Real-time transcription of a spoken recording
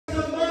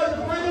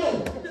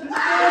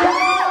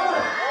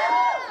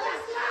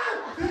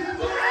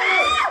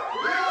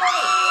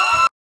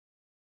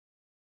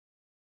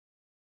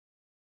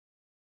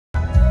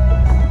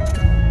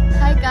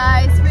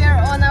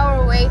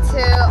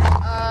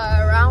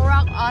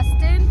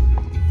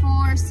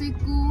our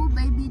Suiku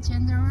baby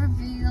gender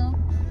reveal.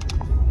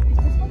 Is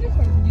this one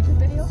for a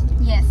YouTube video?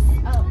 Yes.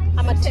 Oh,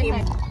 I'm a team.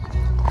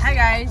 Hi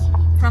guys,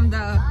 from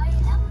the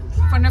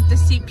front of the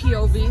seat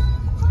POV.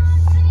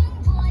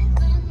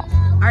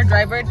 Our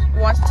driver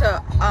wants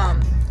to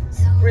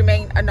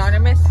remain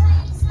anonymous.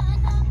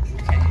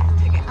 Okay,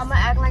 take it. I'm gonna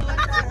act like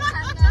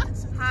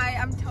Hi,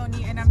 I'm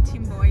Tony and I'm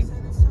team boy.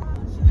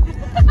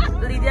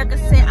 Lydia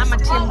could say I'm a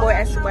team boy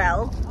as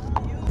well.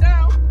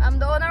 I'm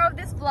the owner of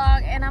this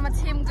vlog and I'm a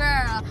team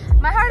girl.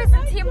 My heart is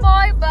a team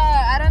boy, but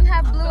I don't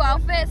have blue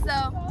outfit,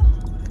 so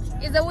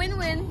it's a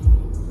win-win.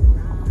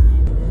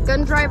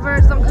 Gun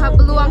drivers don't have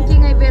blue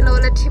angking ay velo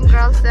le team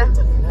girls there.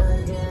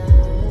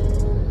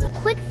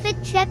 Quick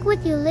fit check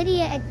with you,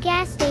 Lydia, at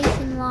gas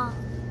station wall.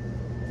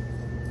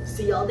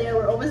 See y'all there,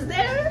 we're almost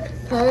there.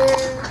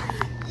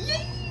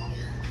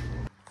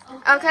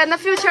 Okay, in the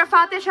future,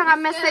 Fatih siya nga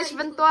message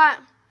bentua.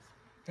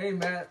 Hey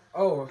man,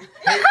 oh.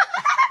 Hey.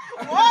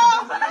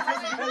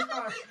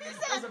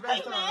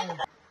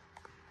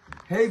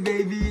 Hey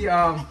baby,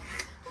 I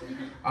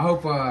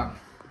hope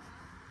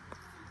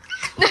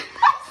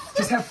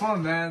just have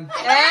fun, man.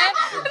 Hey,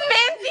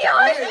 no.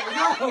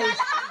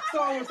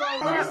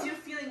 What is your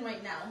feeling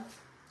right now?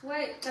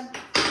 wait.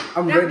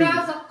 I'm ready.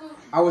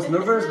 I was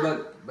nervous,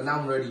 but now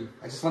I'm ready.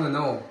 I just want to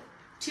know.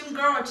 Team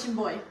girl or team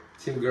boy?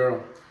 Team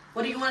girl.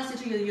 What do you want to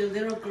say to your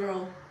little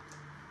girl?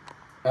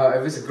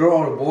 If it's a girl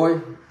or a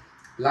boy,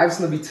 life's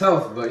gonna be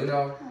tough, but you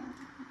know,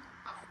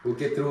 we'll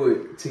get through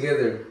it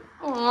together.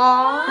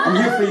 Aww. I'm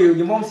here for you.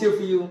 Your mom's here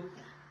for you.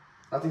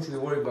 Nothing to be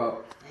worried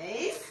about.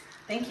 Nice.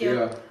 Thank you.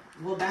 Yeah.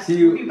 We'll See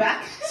you. be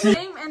back.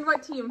 Name and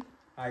what team?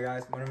 Hi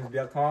guys, my name is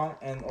Biatong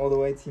and all the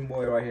way team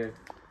boy right here.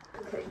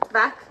 Okay.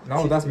 Back.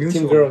 No, that's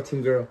mutual. Team girl,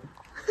 team girl.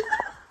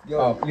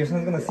 Yo, your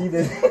son's gonna see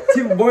this.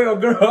 Team boy or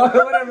girl,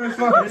 whatever it's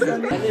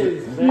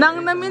fine.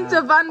 Nang namin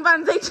sa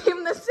van say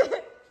team na si.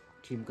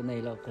 Team cái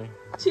này là ok.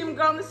 Team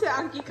girl na si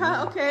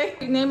Angkika, okay.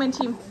 Name and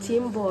team.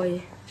 Team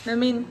boy.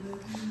 Namin.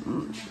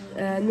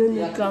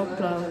 Nunu clown.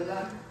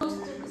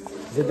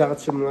 Zit daar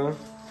het simla.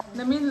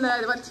 Namin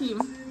what team?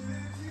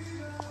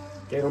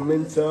 Kijk om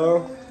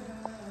mensen.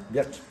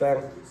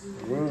 Biatspang.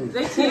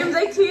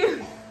 They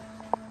team.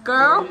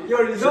 Girl?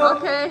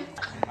 Okay.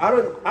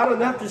 I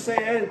don't have to say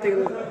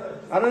anything.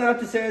 I don't have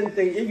to say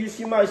anything. If you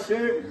see my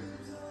shirt,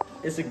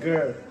 it's a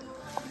girl.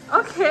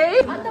 Okay.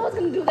 I thought I was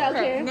gonna do that,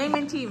 okay? Name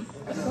and team.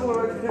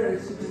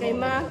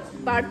 Emma,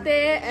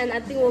 Parte, and I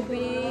think will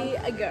be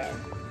a girl.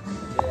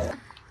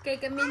 Okay,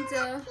 cái mình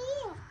chờ.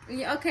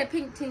 Okay,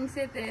 pink team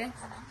sit there.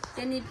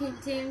 Jenny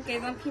pink team, cái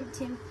one pink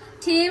team.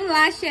 Team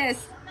lashes.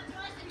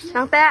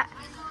 Nang ta.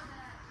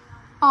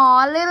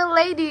 Aw, little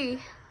lady.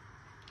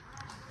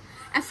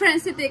 A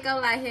friend sit there go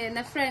like here,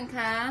 a friend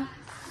ka.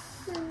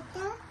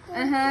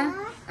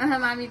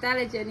 Mommy ta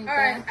le Jenny.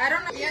 Alright, I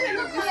don't know.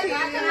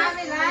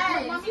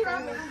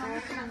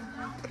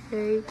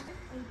 Okay.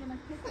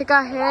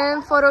 Hika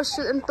hand photo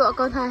shoot into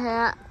account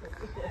ha.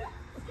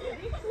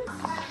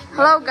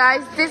 Hello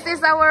guys, this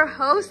is our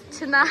host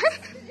tonight.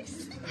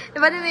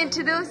 What do you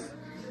introduce?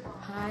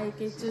 Hi,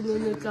 it's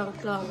Nunu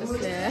clown is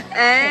there.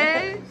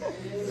 Eh?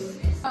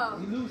 Oh.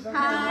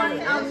 Hi,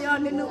 I'm your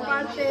Nunu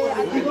Parte.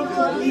 I think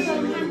will be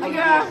a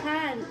girl.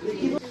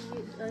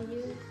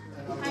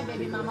 Hi,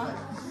 baby mama.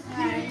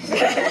 Hi.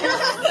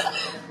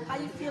 How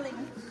you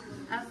feeling?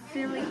 I'm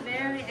feeling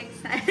very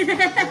excited.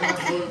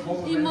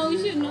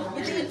 Emotional.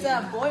 You think it's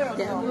a boy or a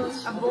girl?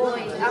 A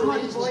boy. I'm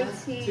on boy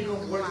team.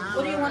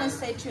 What do you want to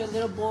say to your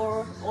little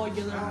boy or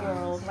your little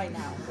girl right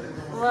now?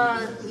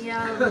 Well,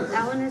 yeah,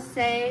 I want to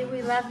say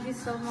we love you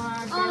so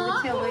much and we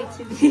can't wait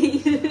to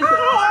meet you.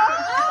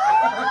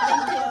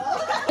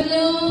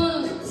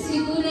 Hello,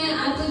 Suiku and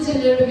Atum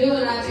gender reveal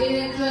la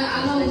pera cho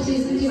alo chi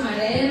su chi ma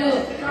le lo.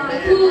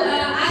 Ku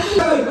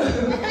Atum.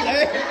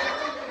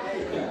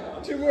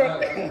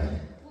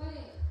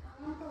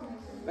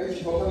 Thank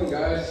you for coming,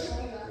 guys.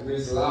 It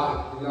means a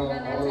lot, you know,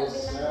 all this.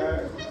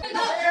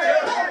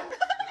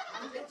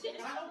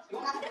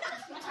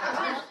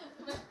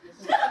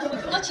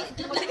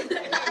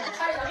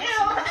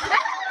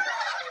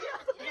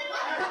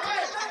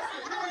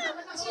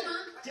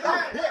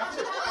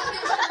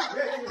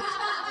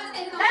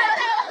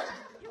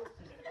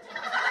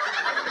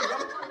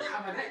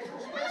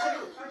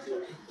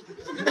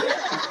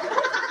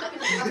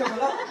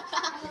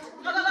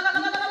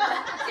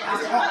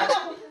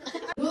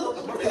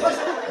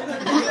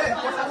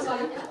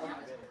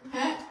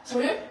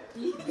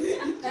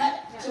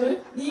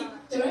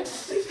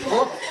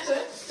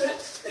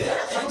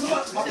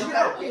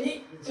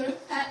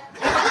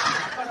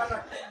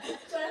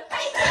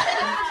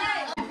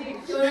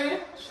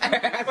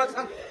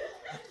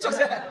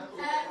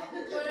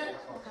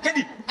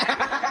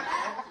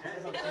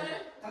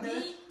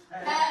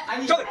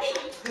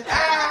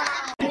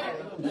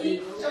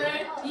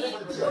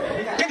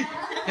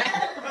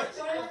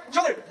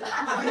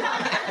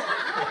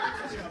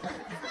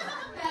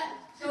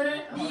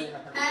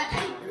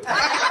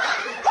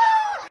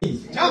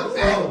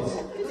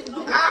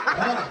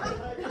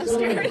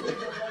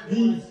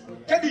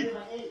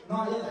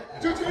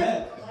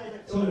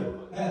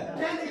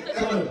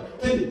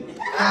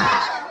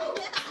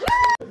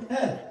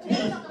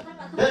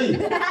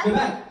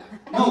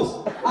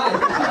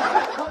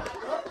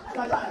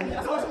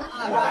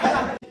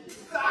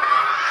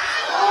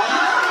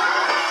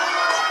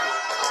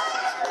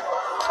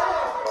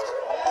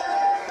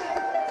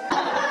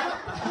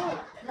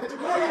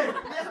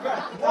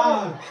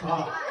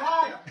 One,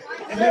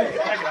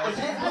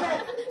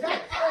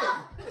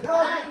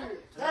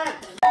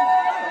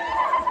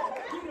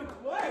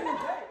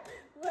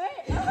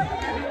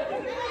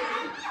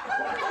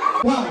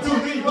 two,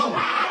 three, go.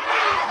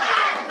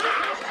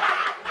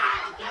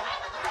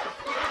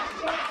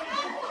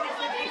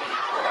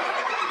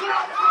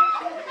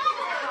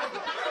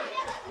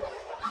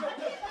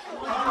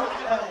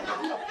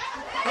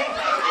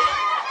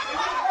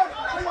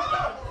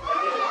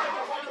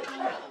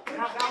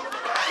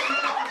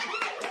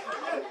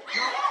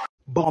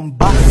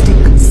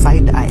 Bombastic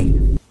side eye.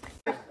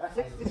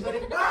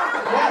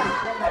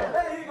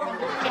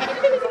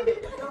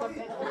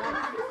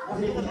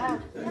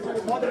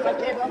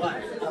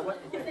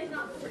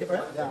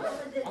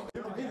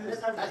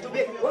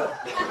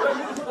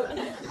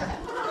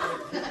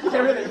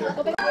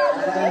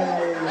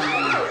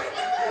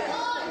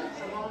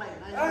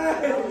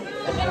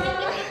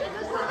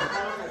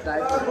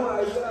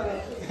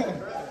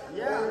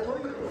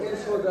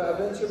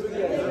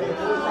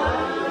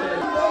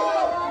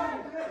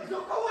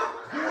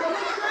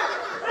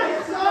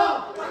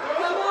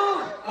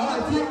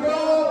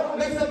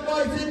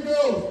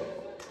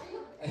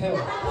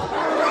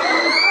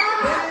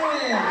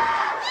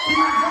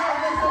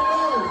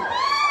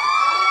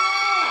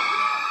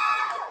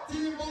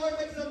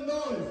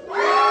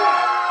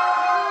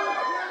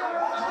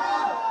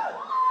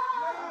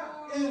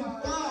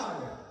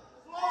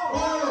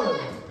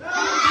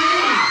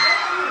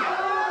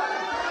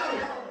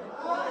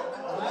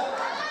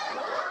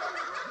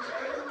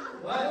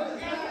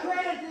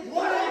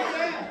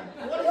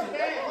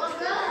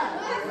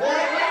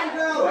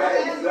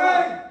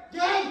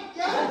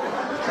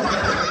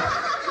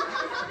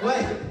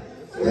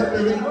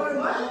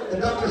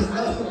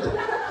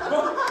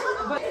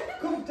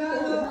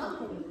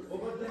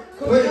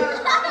 Wait,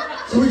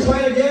 should we try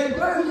it again?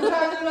 Put it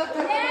back, put it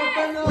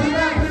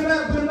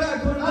back, put it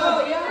back, put it back.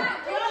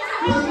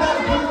 Put it back,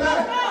 put it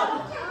back.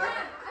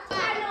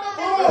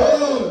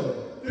 4,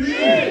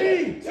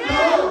 3, 2, 1.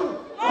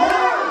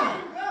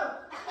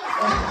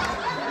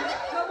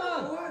 Come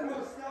on.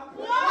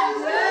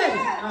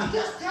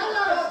 Just tell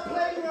us.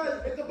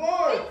 It's a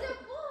board.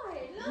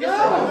 It's a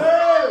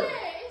board.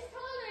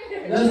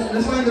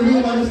 Let's find the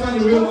real one. Let's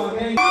find the real one,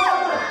 okay?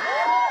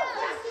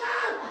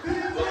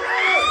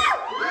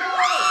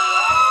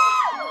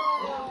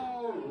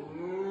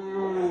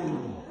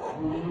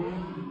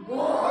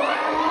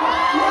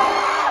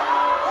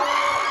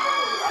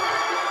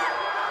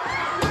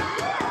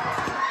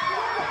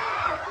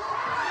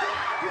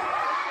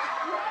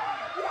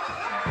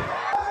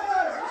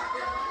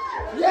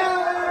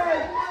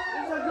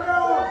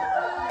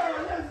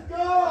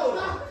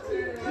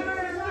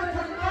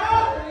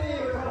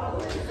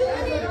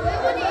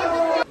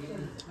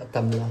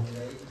 Atum lang.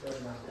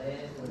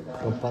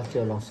 Lepas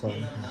je langsung.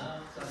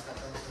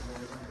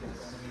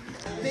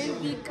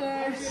 Baby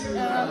girl,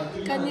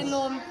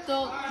 kanilom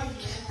to.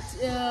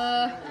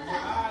 Yeah,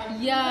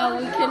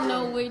 we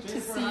cannot wait to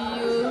see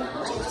you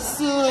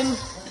soon.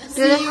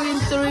 See you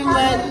in 3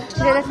 months.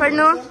 Jennifer,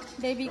 no?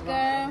 Baby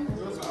girl.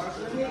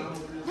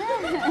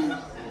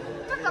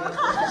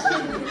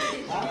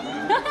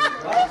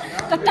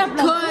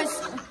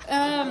 Because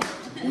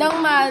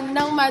nang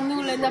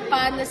manula na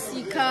pa na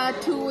sika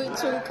tuwi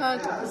chungka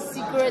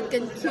secret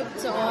kan keep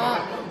to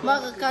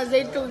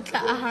makakazay tung ka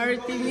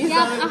aharti ni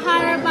sa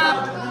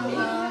aharba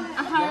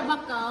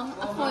ka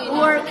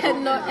word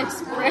cannot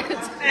express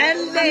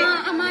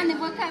ama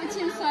never ka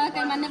chimsa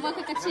kay man never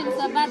ka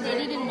chimsa but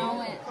they didn't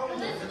know it.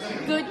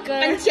 Good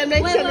girl.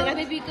 Well,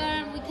 baby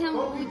girl, we can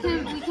wait.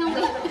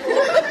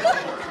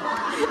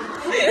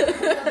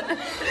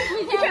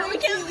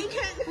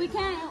 we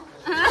can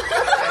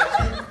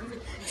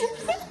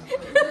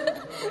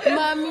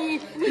Mommy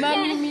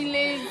Mile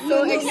is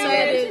so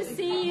excited to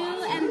see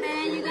you, and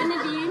then you're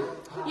gonna be,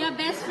 your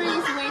best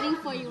friend is waiting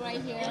for you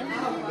right here.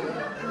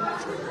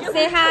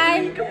 Say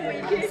hi.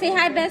 Say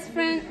hi, best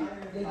friend.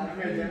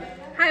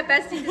 Hi,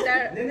 bestie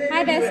there.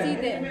 Hi,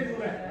 bestie there.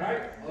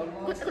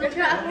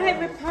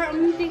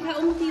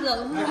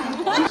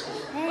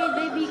 Hey,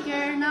 baby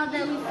girl, now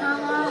that we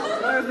found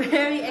out, we're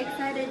very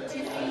excited to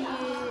see you,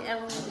 and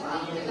we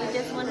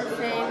just want to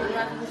say we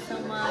love you so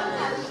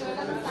much.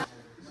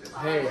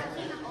 Hey,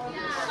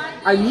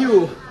 I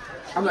knew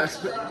I'm like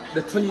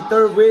the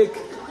 23rd week.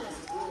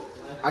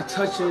 I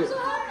touched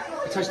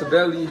the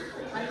belly.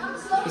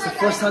 It's the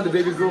first time the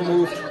baby girl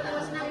moved.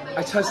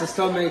 I touched the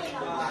stomach,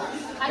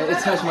 and it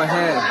touched my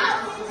hand.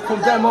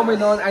 From that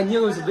moment on, I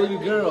knew it was a baby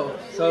girl.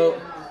 So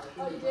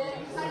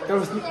there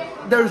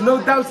was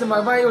no doubts in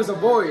my mind it was a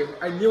boy.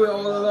 I knew it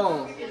all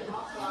along.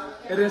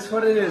 It is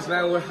what it is,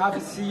 man. We're happy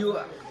to see you.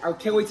 I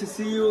can't wait to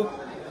see you.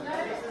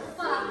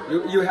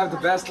 You have the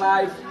best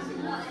life.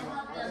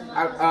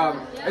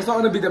 It's not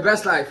gonna be the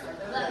best life,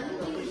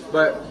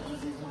 but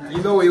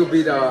you know it will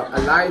be a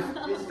life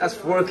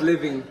that's worth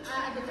living.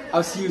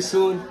 I'll see you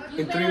soon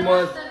in 3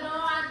 months.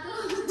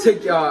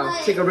 Take a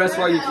rest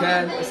while you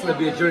can. It's gonna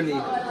be a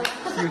journey.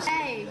 See you soon.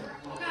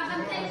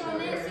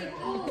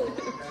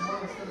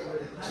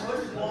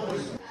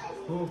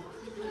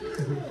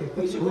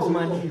 Who's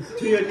my niece?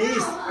 To your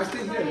niece. I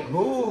stay here.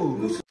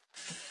 Who?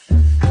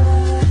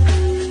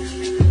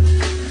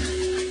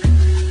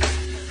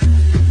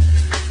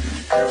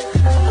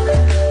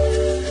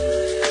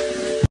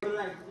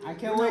 I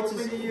can't wait to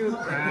see you.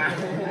 I'm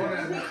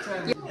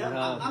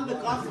the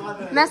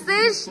godfather.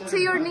 Message to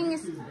your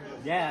niece.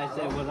 Yeah, I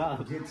said what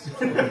up.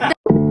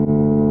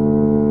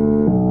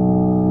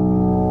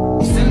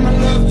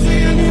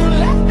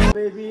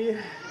 Baby.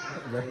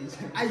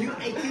 Are you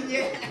 18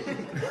 yet?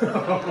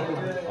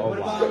 Oh,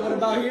 what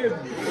about him?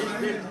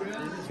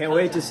 Can't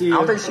wait to see you. I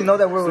don't think she know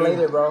that we're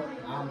related, bro.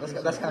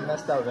 That's kind of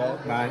messed up,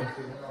 right? Bye.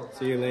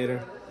 See you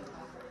later.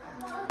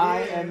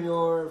 I am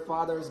your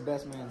father's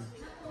best man.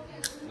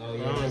 Oh,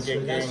 yeah,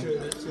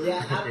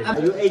 yeah. Are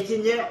you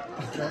 18 yet?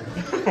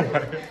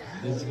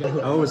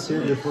 I was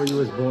here before you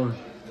was born.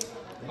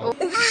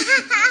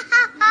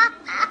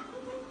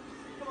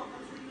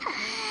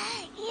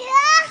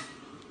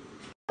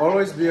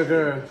 Always be a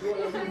girl.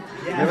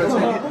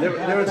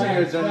 Never change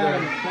your gender.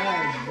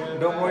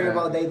 Don't worry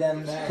about they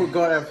them. Put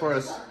God at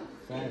first.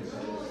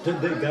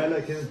 Just the guy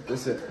like him.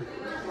 That's it.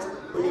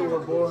 You were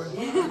born.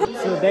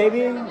 So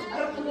baby,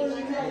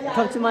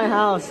 come to my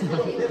house.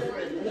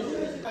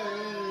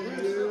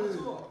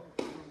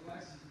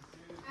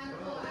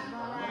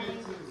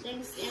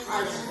 Thanks.